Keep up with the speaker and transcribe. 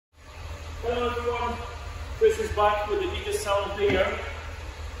everyone, Kris is back with the biggest sale of the year,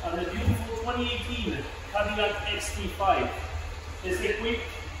 and the beautiful 2018 Cadillac XT5 is equipped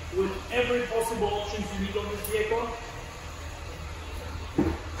with every possible options you need on this vehicle.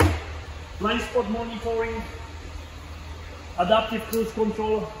 Blind spot monitoring, adaptive cruise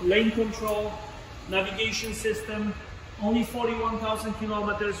control, lane control, navigation system, only 41,000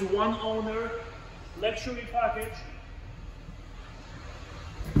 kilometers, one owner, luxury package,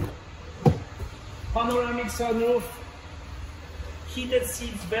 panoramic sunroof, heated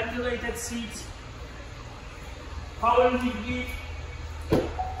seats, ventilated seats, power liftgate,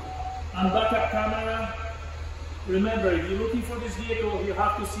 and backup camera. Remember, if you're looking for this vehicle, you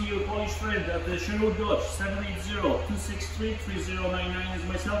have to see your Polish friend at the Sherwood Dodge. 780-263-3099 is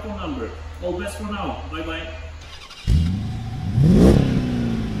my cell phone number. All best for now. Bye bye.